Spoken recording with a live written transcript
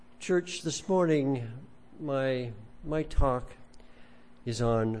Church, this morning my talk is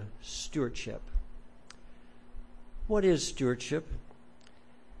on stewardship. What is stewardship,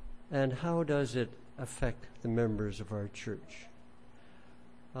 and how does it affect the members of our church?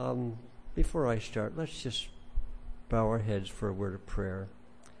 Before I start, let's just bow our heads for a word of prayer.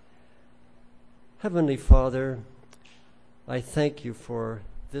 Heavenly Father, I thank you for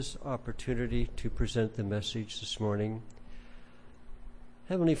this opportunity to present the message this morning.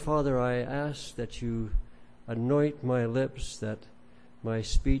 Heavenly Father, I ask that you anoint my lips, that my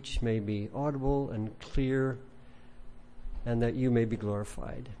speech may be audible and clear, and that you may be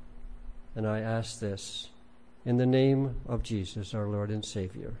glorified. And I ask this in the name of Jesus, our Lord and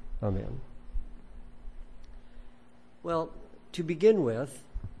Savior. Amen. Well, to begin with,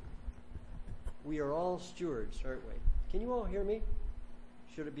 we are all stewards, aren't we? Can you all hear me?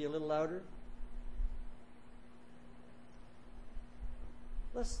 Should it be a little louder?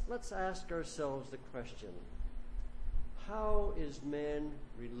 Let's ask ourselves the question, how is man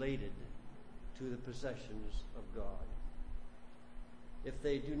related to the possessions of God? If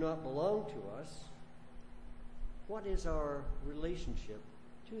they do not belong to us, what is our relationship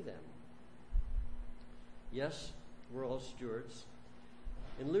to them? Yes, we're all stewards.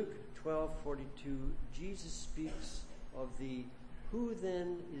 In Luke 12:42, Jesus speaks of the who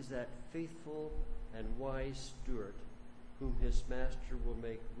then is that faithful and wise steward whom his master will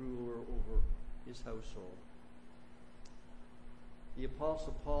make ruler over his household. The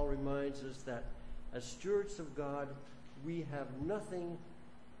Apostle Paul reminds us that as stewards of God, we have nothing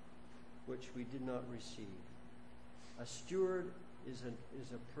which we did not receive. A steward is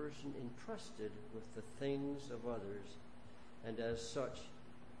a person entrusted with the things of others, and as such,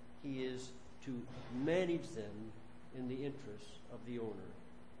 he is to manage them in the interests of the owner.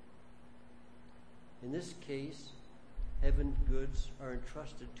 In this case, heaven's goods are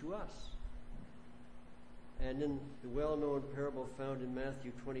entrusted to us. And in the well-known parable found in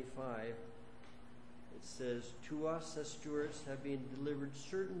Matthew 25, it says, "To us as stewards have been delivered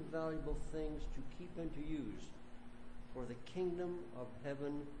certain valuable things to keep and to use. For the kingdom of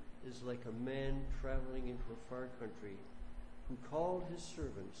heaven is like a man traveling into a far country, who called his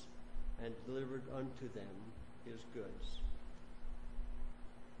servants and delivered unto them his goods."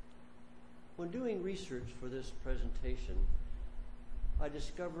 When doing research for this presentation, I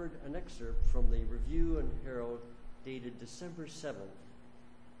discovered an excerpt from the Review and Herald dated December 7th,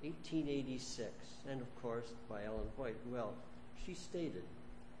 1886, and of course by Ellen White. Well, she stated,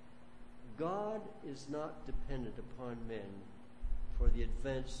 "God is not dependent upon men for the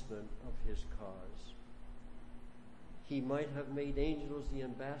advancement of his cause. He might have made angels the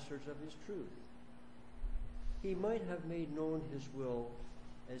ambassadors of his truth. He might have made known his will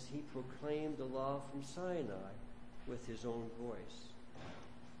as he proclaimed the law from Sinai with his own voice.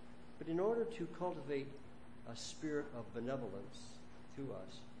 But in order to cultivate a spirit of benevolence to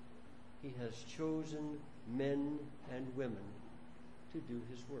us, he has chosen men and women to do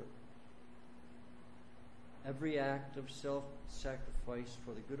his work. Every act of self-sacrifice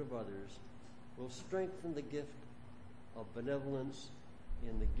for the good of others will strengthen the gift of benevolence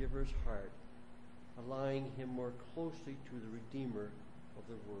in the giver's heart, allying him more closely to the Redeemer of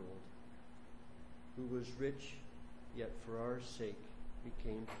the world, who was rich, yet for our sake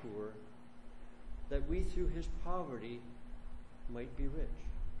became poor, that we through his poverty might be rich.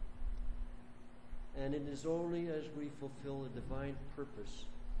 And it is only as we fulfill the divine purpose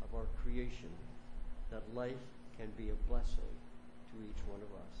of our creation that life can be a blessing to each one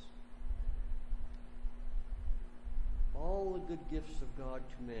of us. All the good gifts of God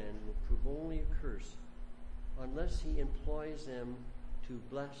to man will prove only a curse unless he employs them to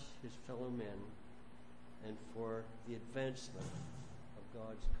bless his fellow men and for the advancement of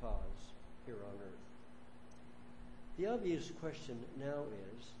God's cause here on earth. The obvious question now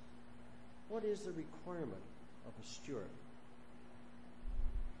is, what is the requirement of a steward?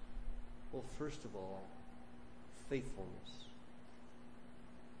 Well, first of all, faithfulness.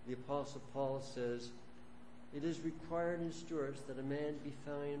 The Apostle Paul says, "It is required in stewards that a man be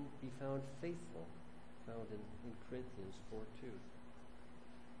found faithful," found in Corinthians 4:2.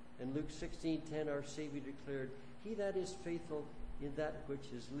 In Luke 16:10, our Savior declared, "He that is faithful in that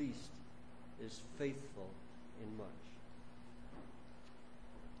which is least is faithful in much."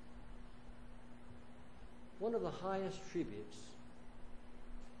 One of the highest tributes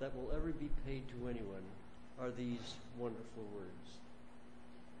that will ever be paid to anyone are these wonderful words.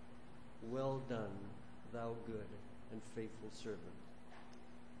 "Well done, thou good and faithful servant."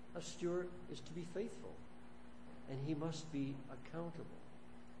 A steward is to be faithful, and he must be accountable.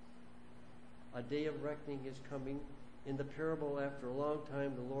 A day of reckoning is coming In the parable, after a long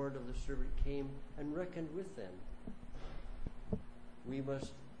time, the Lord of the servant came and reckoned with them. We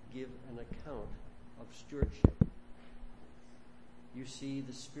must give an account of stewardship. You see,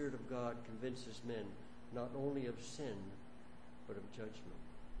 the Spirit of God convinces men not only of sin, but of judgment.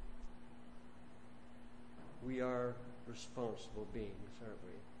 We are responsible beings, aren't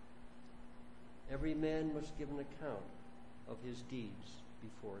we? Every man must give an account of his deeds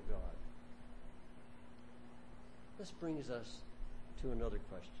before God. This brings us to another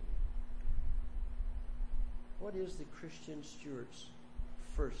question. What is the Christian steward's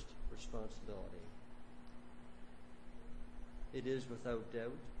first responsibility? It is, without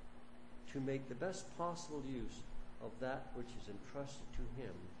doubt, to make the best possible use of that which is entrusted to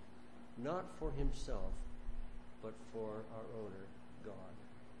him, not for himself, but for our owner, God.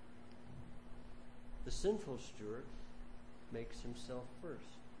 The sinful steward makes himself first.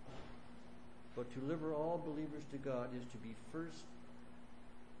 But to deliver all believers to God is to be first.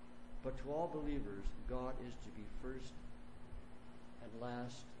 But to all believers, God is to be first and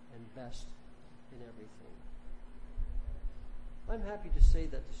last and best in everything. I'm happy to say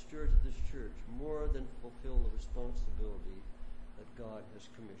that the stewards of this church more than fulfill the responsibility that God has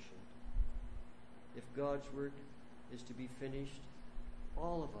commissioned. If God's work is to be finished,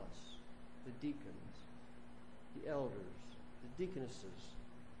 all of us, the deacons, the elders, the deaconesses,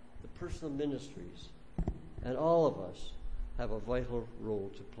 the personal ministries, and all of us have a vital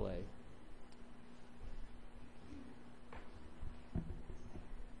role to play.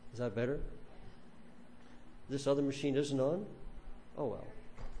 Is that better? This other machine isn't on? Oh well.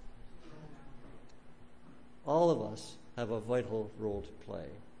 All of us have a vital role to play.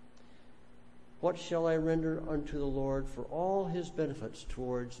 What shall I render unto the Lord for all his benefits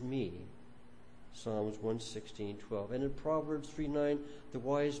towards me? Psalms 116:12. And in Proverbs 3:9, the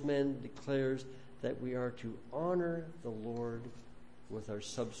wise man declares that we are to honor the Lord with our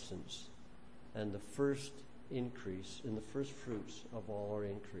substance and the first increase, in the first fruits of all our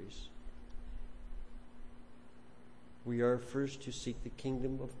increase. We are first to seek the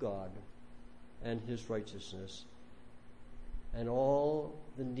kingdom of God and his righteousness, and all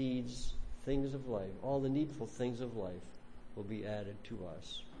the things of life, all the needful things of life will be added to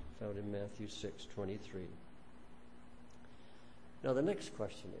us, found in Matthew 6:23. Now the next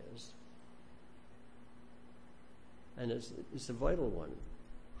question is, and it's a vital one,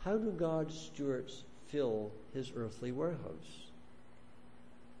 how do God's stewards fill his earthly warehouse?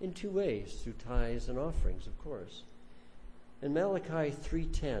 In two ways, through tithes and offerings, of course. In Malachi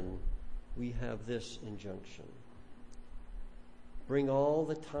 3:10, we have this injunction: bring all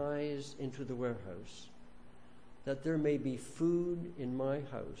the tithes into the warehouse, that there may be food in my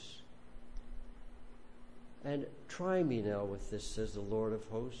house. And try me now with this, says the Lord of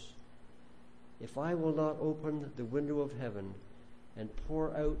hosts, if I will not open the window of heaven and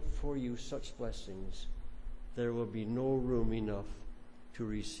pour out for you such blessings, there will be no room enough to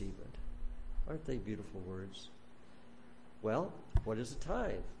receive it. Aren't they beautiful words? Well, what is a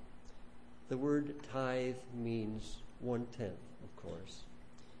tithe? The word tithe means 1/10, of course.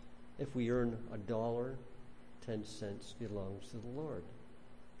 If we earn $1, 10 cents belongs to the Lord.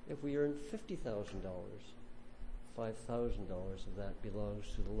 If we earn $50,000, $5,000 of that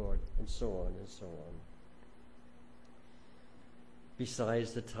belongs to the Lord, and so on and so on.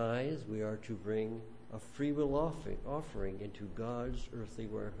 Besides the tithe, we are to bring a free will offering into God's earthly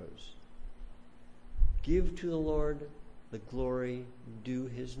warehouse. Give to the Lord the glory due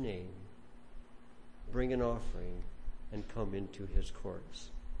his name. Bring an offering and come into his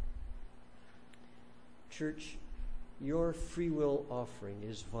courts. Church, your free will offering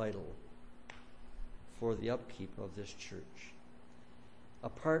is vital for the upkeep of this church.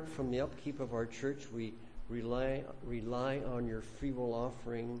 Apart from the upkeep of our church, we rely on your free will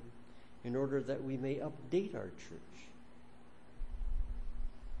offering in order that we may update our church.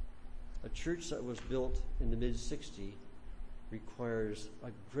 A church that was built in the mid-60s requires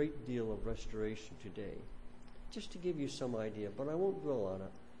a great deal of restoration today. Just to give you some idea, but I won't dwell on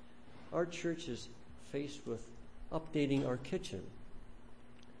it. Our church is faced with updating our kitchen.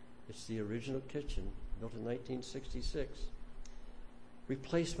 It's the original kitchen, built in 1966.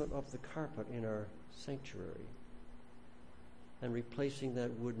 Replacement of the carpet in our sanctuary, and replacing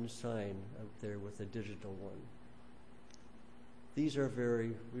that wooden sign out there with a digital one. These are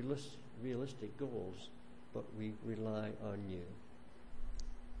very realistic goals, but we rely on you.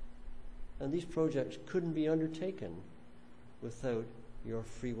 And these projects couldn't be undertaken without your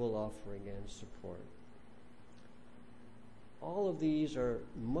free will offering and support. All of these are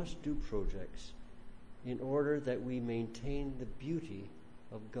must-do projects in order that we maintain the beauty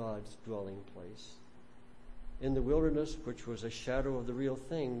of God's dwelling place. in the wilderness, which was a shadow of the real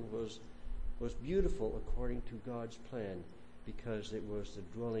thing, was beautiful according to God's plan, because it was the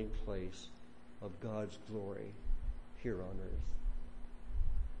dwelling place of God's glory here on earth.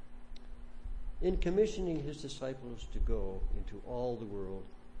 In commissioning his disciples to go into all the world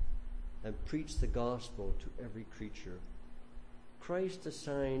and preach the gospel to every creature, Christ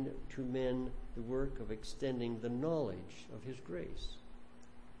assigned to men the work of extending the knowledge of his grace.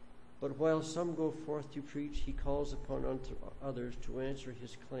 But while some go forth to preach, he calls upon others to answer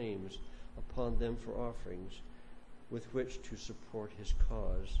his claims upon them for offerings with which to support his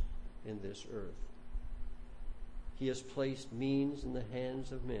cause in this earth. He has placed means in the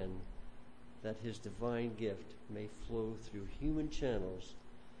hands of men that his divine gift may flow through human channels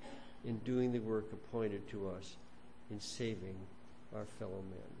in doing the work appointed to us in saving our fellow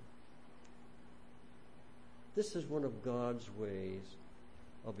men. This is one of God's ways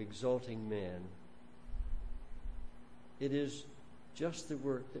of exalting man. It is just the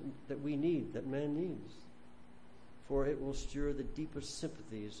work that we need, that man needs, for it will stir the deepest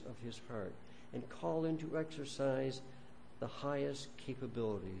sympathies of his heart and call into exercise the highest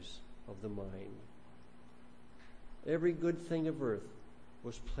capabilities of the mind. Every good thing of earth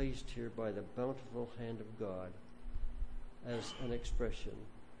was placed here by the bountiful hand of God as an expression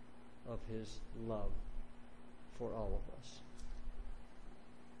of his love for all of us.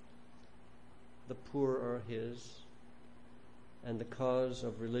 The poor are his, and the cause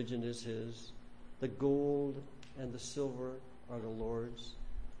of religion is his. The gold and the silver are the Lord's,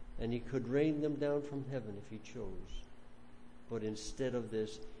 and he could rain them down from heaven if he chose. But instead of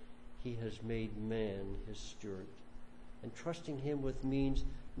this, he has made man his steward, entrusting him with means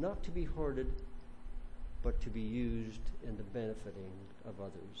not to be hoarded, but to be used in the benefiting of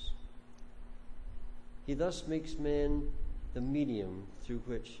others. He thus makes man the medium through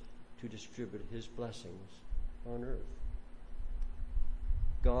which to distribute his blessings on earth.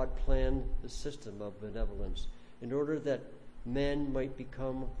 God planned the system of benevolence in order that man might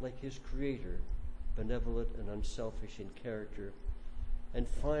become like his Creator, benevolent and unselfish in character, and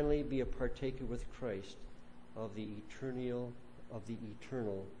finally be a partaker with Christ of the eternal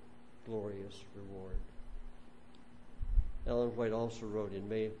glorious reward. Ellen White also wrote in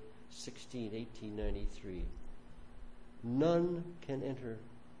May 16, 1893, "None can enter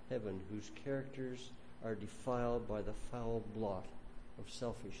heaven whose characters are defiled by the foul blot of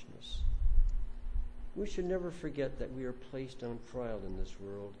selfishness." We should never forget that we are placed on trial in this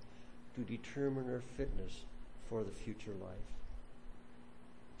world to determine our fitness for the future life.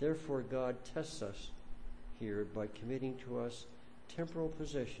 Therefore, God tests us here by committing to us temporal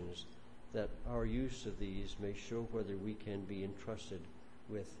possessions, that our use of these may show whether we can be entrusted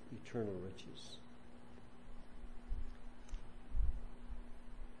with eternal riches.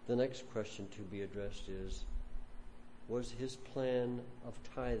 The next question to be addressed is, was his plan of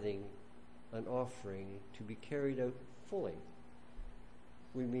tithing an offering to be carried out fully?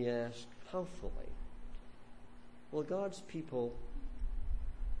 We may ask, how fully? Well, God's people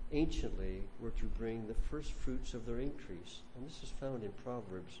anciently were to bring the first fruits of their increase, and this is found in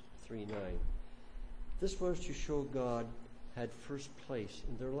Proverbs 3:9. This was to show God had first place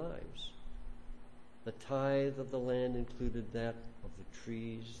in their lives. The tithe of the land included that of the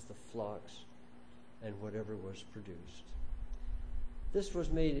trees, the flocks, and whatever was produced. This was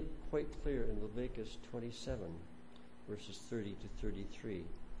made quite clear in Leviticus 27, verses 30 to 33.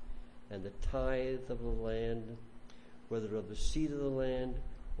 And the tithe of the land, whether of the seed of the land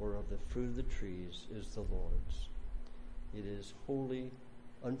or of the fruit of the trees, is the Lord's. It is holy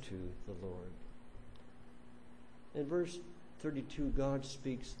unto the Lord. In verse 32, God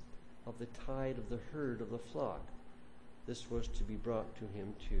speaks of the tithe of the herd of the flock. This was to be brought to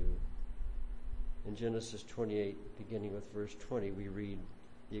him too. In Genesis 28, beginning with verse 20, we read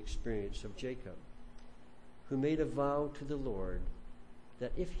the experience of Jacob, who made a vow to the Lord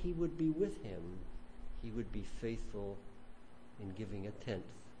that if he would be with him, he would be faithful in giving a tenth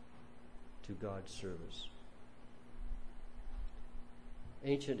to God's service.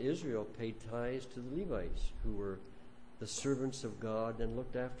 Ancient Israel paid tithes to the Levites, who were the servants of God and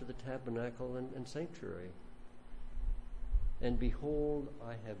looked after the tabernacle and sanctuary. And behold,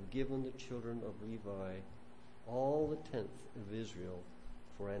 I have given the children of Levi all the tenth of Israel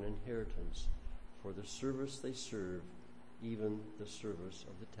for an inheritance, for the service they serve, even the service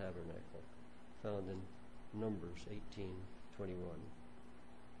of the tabernacle, found in Numbers 18:21.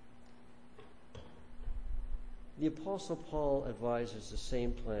 The Apostle Paul advises the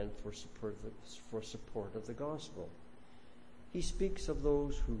same plan for support of the gospel. He speaks of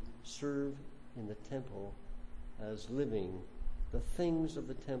those who serve in the temple as living the things of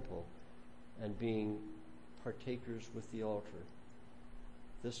the temple and being partakers with the altar.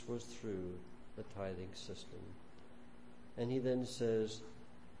 This was through the tithing system. And he then says,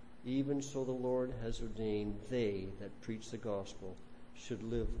 even so the Lord has ordained they that preach the gospel should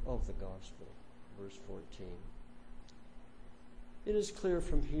live of the gospel. Verse 14. It is clear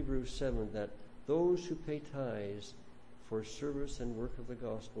from Hebrews 7 that those who pay tithes for service and work of the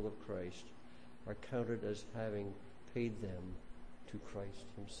gospel of Christ are counted as having paid them to Christ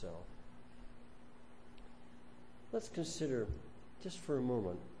himself. Let's consider just for a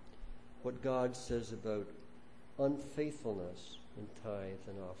moment what God says about unfaithfulness in tithe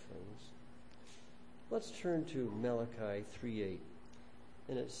and offerings. Let's turn to Malachi 3:8,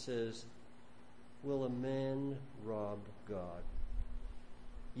 and it says, will a man rob God?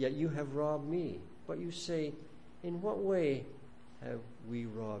 Yet you have robbed me. But you say, in what way have we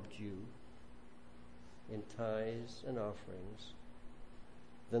robbed you? In tithes and offerings.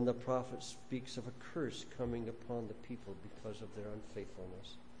 Then the prophet speaks of a curse coming upon the people because of their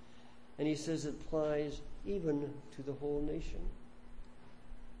unfaithfulness. And he says it applies even to the whole nation.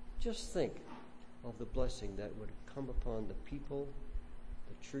 Just think of the blessing that would come upon the people,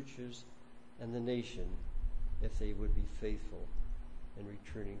 the churches, and the nation if they would be faithful in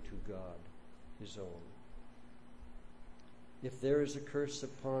returning to God, his own. If there is a curse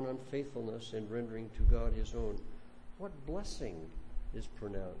upon unfaithfulness in rendering to God his own, what blessing is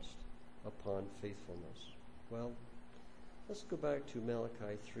pronounced upon faithfulness? Well, let's go back to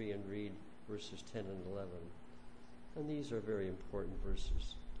Malachi 3 and read verses 10 and 11. And these are very important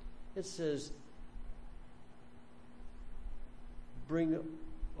verses. It says,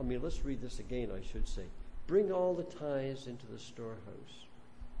 let's read this again, I should say. Bring all the tithes into the storehouse,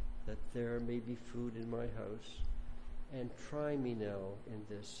 that there may be food in my house, and try me now in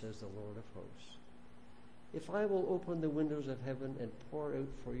this, says the Lord of hosts. If I will open the windows of heaven and pour out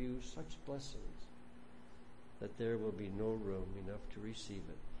for you such blessings, that there will be no room enough to receive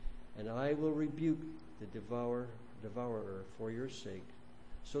it, and I will rebuke the devourer for your sake,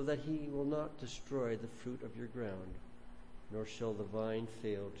 so that he will not destroy the fruit of your ground, nor shall the vine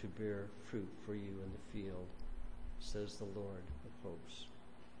fail to bear fruit for you in the field, says the Lord of hosts.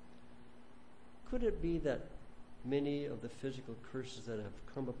 Could it be that many of the physical curses that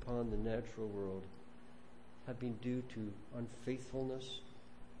have come upon the natural world have been due to unfaithfulness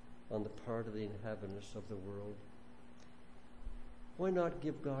on the part of the inhabitants of the world? Why not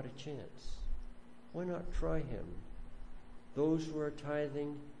give God a chance? Why not try him? Those who are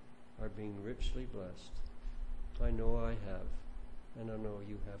tithing are being richly blessed. I know I have, and I know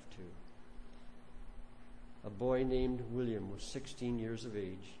you have too. A boy named William was 16 years of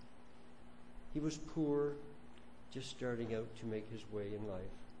age. He was poor, just starting out to make his way in life.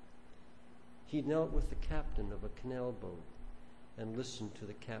 He knelt with the captain of a canal boat and listened to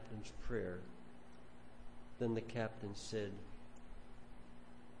the captain's prayer. Then the captain said,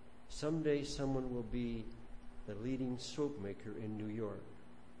 someday someone will be the leading soap maker in New York.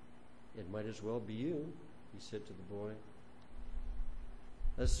 It might as well be you, he said to the boy.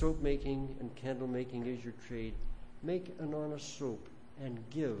 As soap making and candle making is your trade, make an honest soap and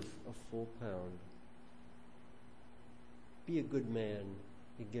give a full pound. Be a good man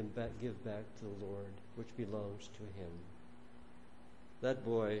and give back to the Lord, which belongs to him. That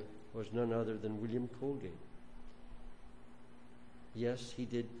boy was none other than William Colgate. Yes, he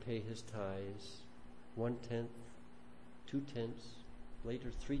did pay his tithes, 1/10, 2/10,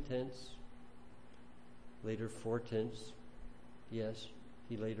 later 3/10, later 4/10. Yes,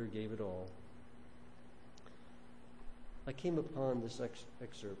 he later gave it all. I came upon this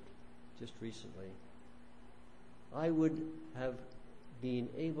excerpt just recently. I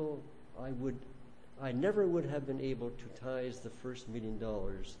never would have been able to tithe the first $1 million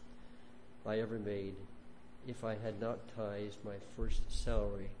I ever made if I had not tithed my first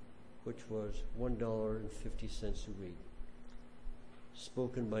salary, which was $1.50 a week,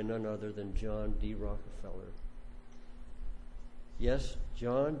 spoken by none other than John D. Rockefeller. Yes,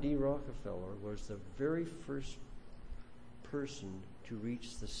 John D. Rockefeller was the very first person to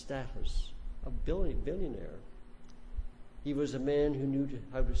reach the status of billionaire. He was a man who knew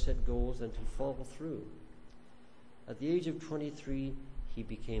how to set goals and to follow through. At the age of 23, he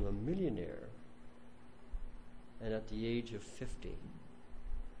became a millionaire. And at the age of 50,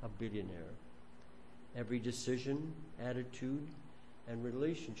 a billionaire. Every decision, attitude, and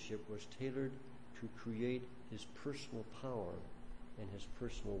relationship was tailored to create his personal power and his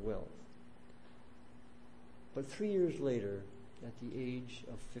personal wealth. But 3 years later, at the age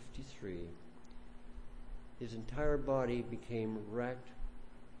of 53, his entire body became racked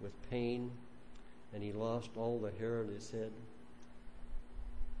with pain, and he lost all the hair on his head.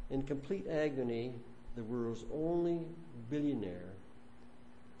 In complete agony, the world's only billionaire,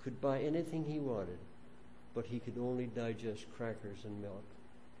 could buy anything he wanted, but he could only digest crackers and milk.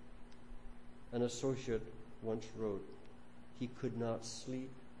 An associate once wrote, he could not sleep,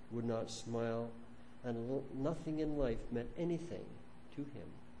 would not smile, and nothing in life meant anything to him.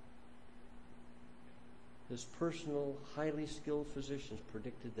 His personal, highly skilled physicians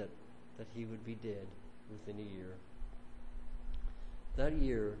predicted that he would be dead within a year. That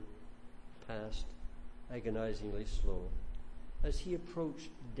year passed agonizingly slow. As he approached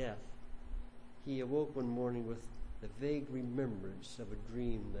death, he awoke one morning with the vague remembrance of a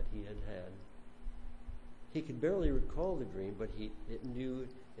dream that he had had. He could barely recall the dream, but he knew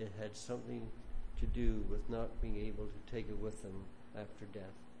it had something to do with not being able to take it with him after death.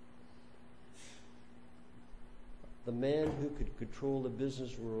 The man who could control the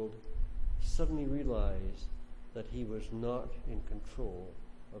business world suddenly realized that he was not in control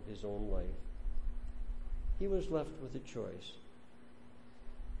of his own life. He was left with a choice.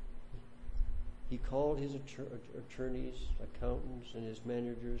 He called his attorneys, accountants, and his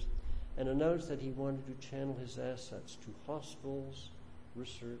managers and announced that he wanted to channel his assets to hospitals,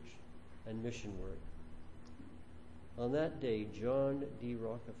 research, and mission work. On that day, John D.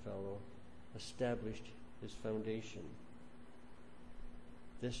 Rockefeller established his foundation.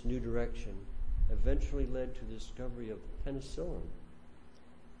 This new direction eventually led to the discovery of penicillin,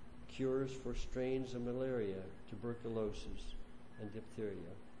 cures for strains of malaria, tuberculosis, and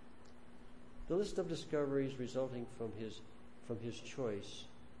diphtheria. The list of discoveries resulting from his choice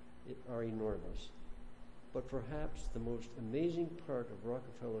are enormous. But perhaps the most amazing part of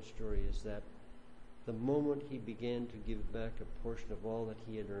Rockefeller's story is that the moment he began to give back a portion of all that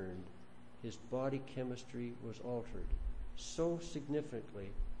he had earned, his body chemistry was altered so significantly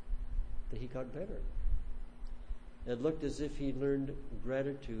that he got better. It looked as if he learned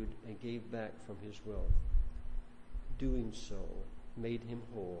gratitude and gave back from his wealth. Doing so made him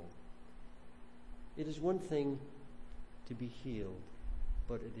whole. It is one thing to be healed,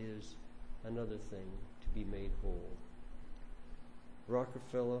 but it is another thing to be made whole.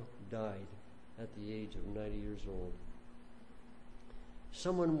 Rockefeller died at the age of 90 years old.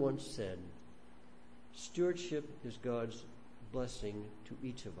 Someone once said, stewardship is God's blessing to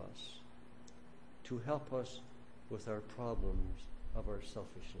each of us, to help us with our problems of our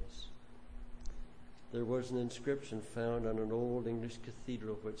selfishness. There was an inscription found on an old English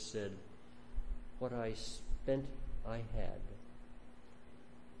cathedral which said, what I spent, I had.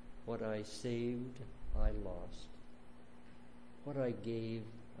 What I saved, I lost. What I gave,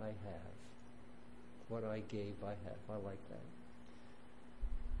 I have. What I gave, I have. I like that.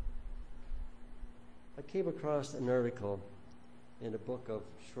 I came across an article in a book of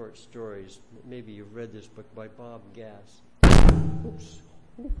short stories. Maybe you've read this book by Bob Gass. Oops.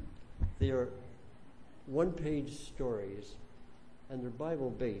 They are one-page stories, and they're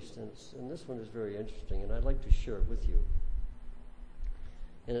Bible-based, and this one is very interesting, and I'd like to share it with you.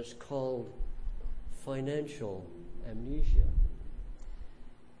 And it's called Financial Amnesia.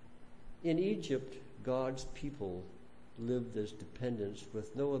 In Egypt, God's people lived as dependents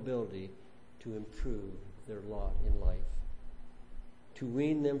with no ability to improve their lot in life. To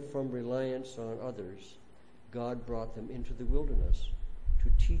wean them from reliance on others, God brought them into the wilderness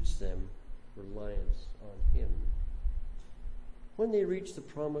to teach them reliance on Him. When they reached the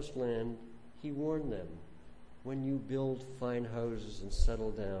promised land, He warned them, when you build fine houses and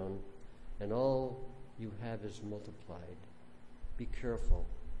settle down, and all you have is multiplied, be careful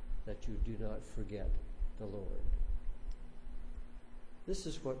that you do not forget the Lord. This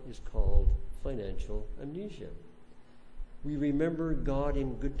is what is called financial amnesia. We remember God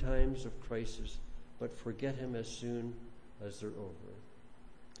in good times of crisis, but forget Him as soon as they're over.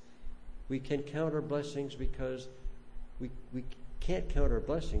 We can count our blessings because we can't count our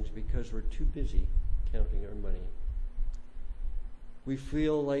blessings because we're too busy counting our money. We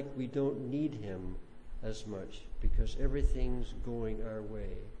feel like we don't need Him as much because everything's going our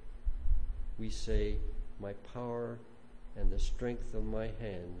way. We say, my power and the strength of my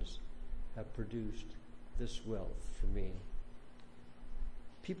hands have produced this wealth for me.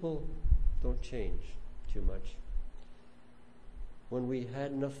 People don't change too much. When we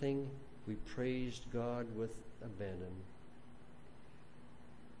had nothing, we praised God with abandon.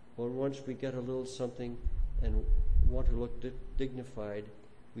 When once we get a little something and want to look dignified,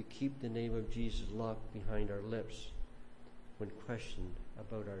 we keep the name of Jesus locked behind our lips when questioned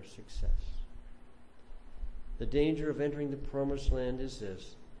about our success. The danger of entering the promised land is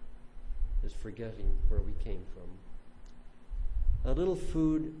forgetting where we came from. A little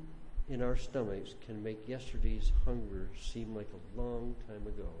food in our stomachs can make yesterday's hunger seem like a long time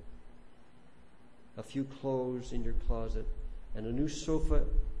ago. a few clothes in your closet, and a new sofa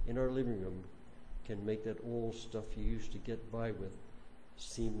in our living room can make that old stuff you used to get by with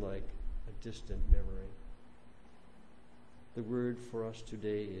seem like a distant memory. The word for us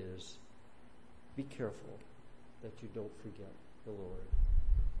today is, be careful that you don't forget the Lord.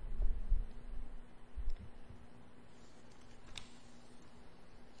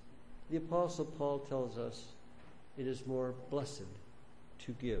 The Apostle Paul tells us it is more blessed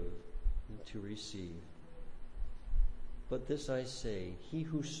to give than to receive. But this I say, he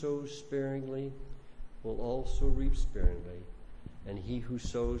who sows sparingly will also reap sparingly, and he who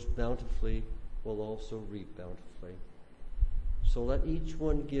sows bountifully will also reap bountifully. So let each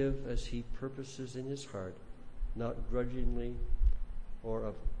one give as he purposes in his heart, not grudgingly or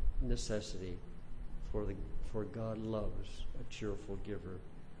of necessity, for God loves a cheerful giver.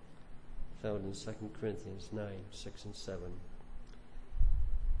 Found in 2 Corinthians 9, 6 and 7.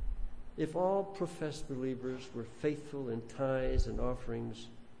 If all professed believers were faithful in tithes and offerings,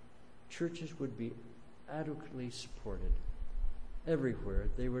 churches would be adequately supported. Everywhere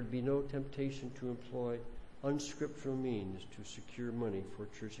there would be no temptation to employ unscriptural means to secure money for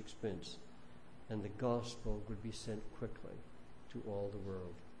church expense, and the gospel would be sent quickly to all the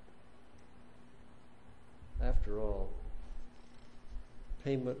world. After all,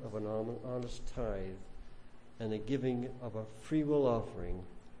 payment of an honest tithe and the giving of a free will offering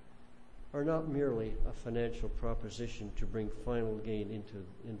are not merely a financial proposition to bring final gain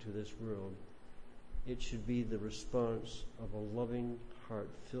into this world. It should be the response of a loving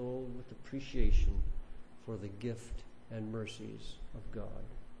heart filled with appreciation for the gift and mercies of God.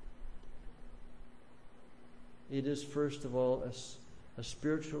 It is first of all a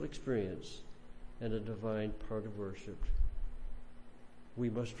spiritual experience and a divine part of worship. We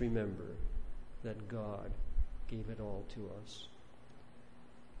must remember that God gave it all to us.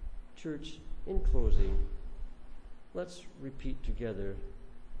 Church, in closing, let's repeat together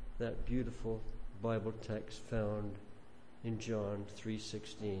that beautiful Bible text found in John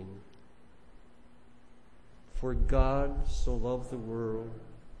 3:16. For God so loved the world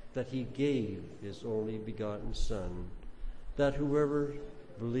that he gave his only begotten Son, that whoever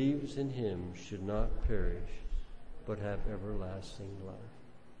believes in him should not perish, but have everlasting life.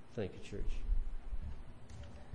 Thank you, church.